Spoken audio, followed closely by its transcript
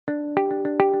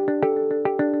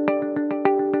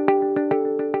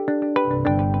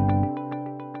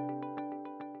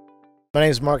My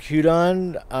name is Mark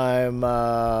Hudon.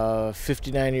 I'm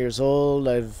 59 years old.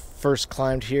 I first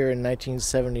climbed here in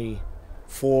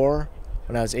 1974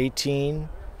 when I was 18.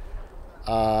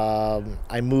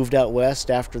 I moved out west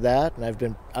after that, and I've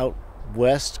been out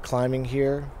west climbing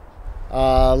here.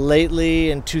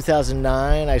 Lately, in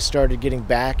 2009, I started getting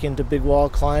back into big wall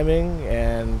climbing,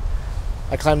 and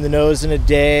I climbed the nose in a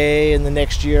day, and the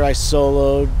next year I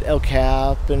soloed El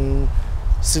Cap, and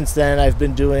since then I've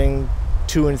been doing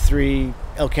 2 and 3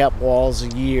 El Cap walls a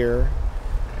year,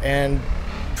 and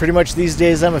pretty much these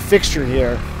days I'm a fixture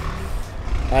here.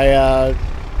 I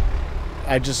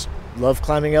just love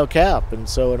climbing El Cap, and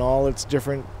so in all its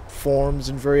different forms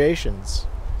and variations.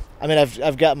 I mean,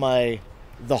 I've got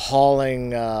the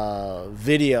hauling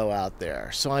video out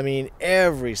there, so I mean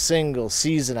every single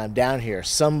season I'm down here,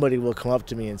 somebody will come up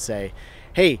to me and say,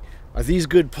 "Hey, are these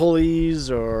good pulleys,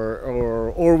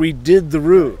 or we did the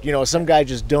route?" You know, some guy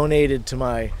just donated to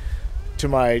my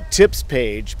tips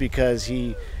page because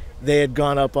they had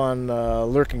gone up on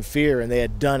Lurking Fear, and they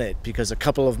had done it because a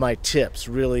couple of my tips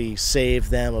really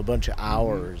saved them a bunch of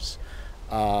hours.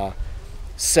 Being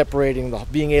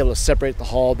able to separate the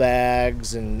haul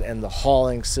bags and the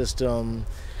hauling system.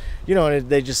 You know, and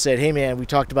they just said, "Hey man, we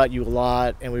talked about you a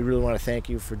lot, and we really want to thank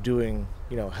you for doing,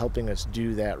 helping us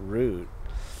do that route."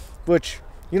 Which,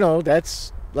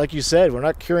 that's, like you said, we're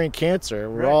not curing cancer.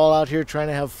 We're all out here trying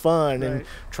to have fun and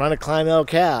trying to climb El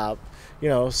Cap.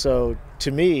 So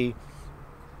to me,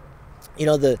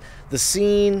 the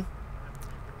scene,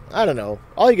 I don't know.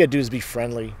 All you gotta do is be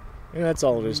friendly. That's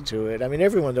all it is to it. I mean,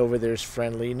 everyone over there is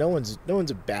friendly. No one's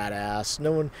a badass.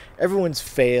 Everyone's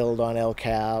failed on El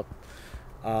Cap.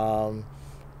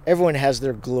 Everyone has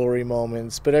their glory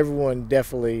moments, but everyone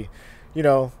definitely,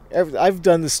 I've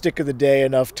done the stick of the day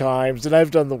enough times, and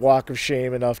I've done the walk of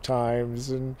shame enough times,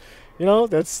 and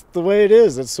that's the way it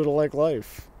is. That's sort of like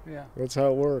life. Yeah. That's how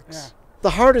it works. Yeah. The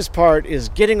hardest part is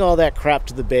getting all that crap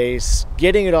to the base,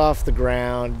 getting it off the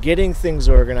ground, getting things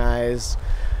organized.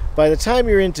 By the time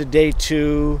you're into day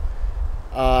 2,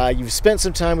 you've spent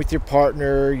some time with your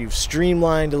partner, you've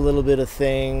streamlined a little bit of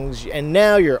things, and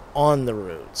now you're on the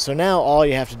route. So now all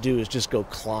you have to do is just go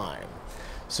climb.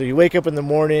 So you wake up in the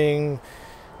morning,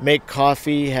 make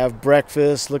coffee, have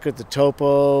breakfast, look at the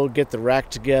topo, get the rack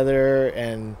together,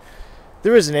 and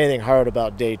there isn't anything hard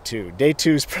about day 2. Day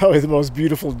 2 is probably the most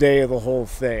beautiful day of the whole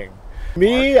thing.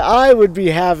 Me, I would be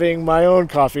having my own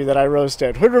coffee that I roast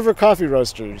at Hood River Coffee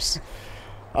Roasters.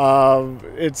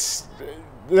 That's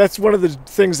one of the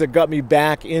things that got me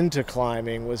back into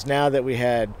climbing, was now that we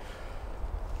had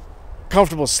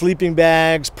comfortable sleeping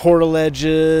bags,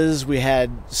 portaledges, we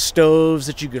had stoves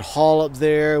that you could haul up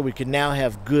there, we could now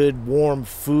have good warm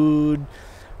food,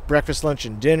 breakfast, lunch,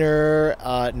 and dinner.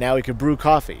 Now we could brew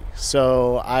coffee.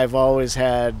 So I've always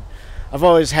had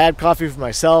coffee for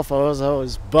myself. I was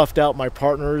always buffed out my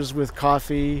partners with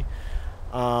coffee.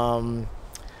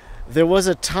 There was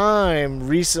a time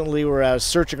recently where I was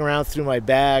searching around through my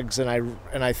bags, and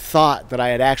I thought that I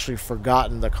had actually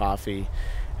forgotten the coffee,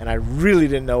 and I really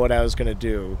didn't know what I was going to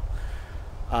do.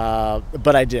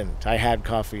 But I didn't. I had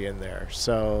coffee in there.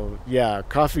 So yeah,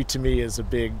 coffee to me is a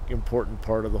big, important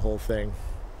part of the whole thing.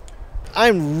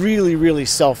 I'm really, really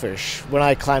selfish when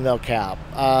I climb El Cap.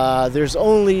 There's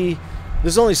only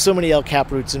so many El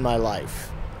Cap routes in my life,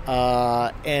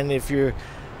 and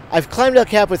I've climbed El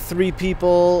Cap with 3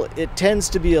 people. It tends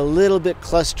to be a little bit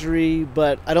clustery,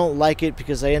 but I don't like it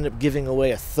because I end up giving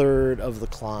away a third of the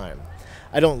climb.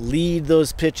 I don't lead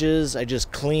those pitches. I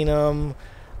just clean them.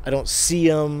 I don't see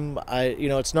them.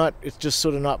 It's just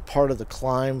sort of not part of the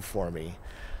climb for me.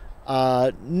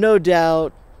 No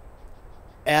doubt,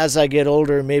 as I get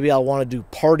older, maybe I'll want to do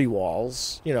party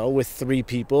walls, with 3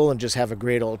 people and just have a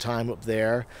great old time up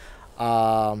there.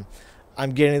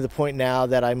 I'm getting to the point now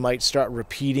that I might start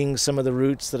repeating some of the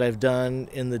routes that I've done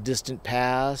in the distant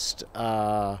past.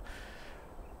 But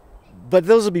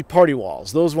those will be party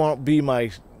walls. Those won't be my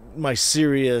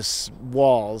serious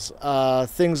walls.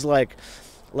 Things like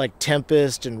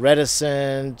Tempest and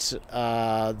Reticent,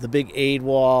 the big aid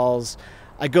walls.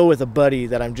 I go with a buddy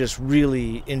that I'm just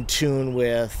really in tune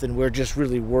with, and we're just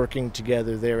really working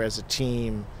together there as a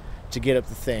team to get up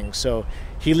the thing. So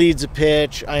he leads a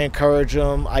pitch, I encourage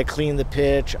him, I clean the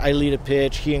pitch, I lead a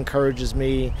pitch, he encourages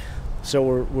me. So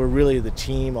we're really the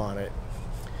team on it.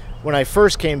 When I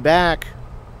first came back,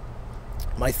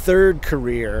 my 3rd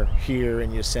career here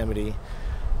in Yosemite,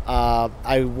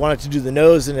 I wanted to do the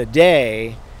nose in a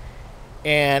day,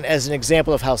 and as an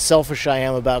example of how selfish I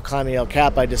am about climbing El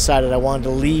Cap, I decided I wanted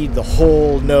to lead the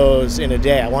whole nose in a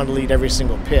day. I wanted to lead every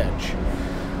single pitch.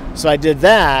 So I did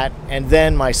that, and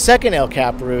then my second El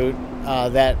Cap route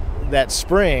that that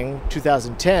spring,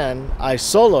 2010, I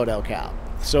soloed El Cap.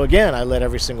 So again, I led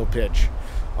every single pitch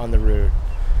on the route.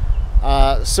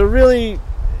 So really,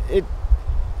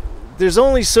 there's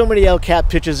only so many El Cap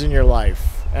pitches in your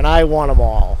life, and I want them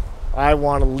all. I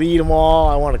want to lead them all.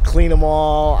 I want to clean them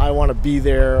all. I want to be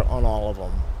there on all of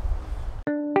them.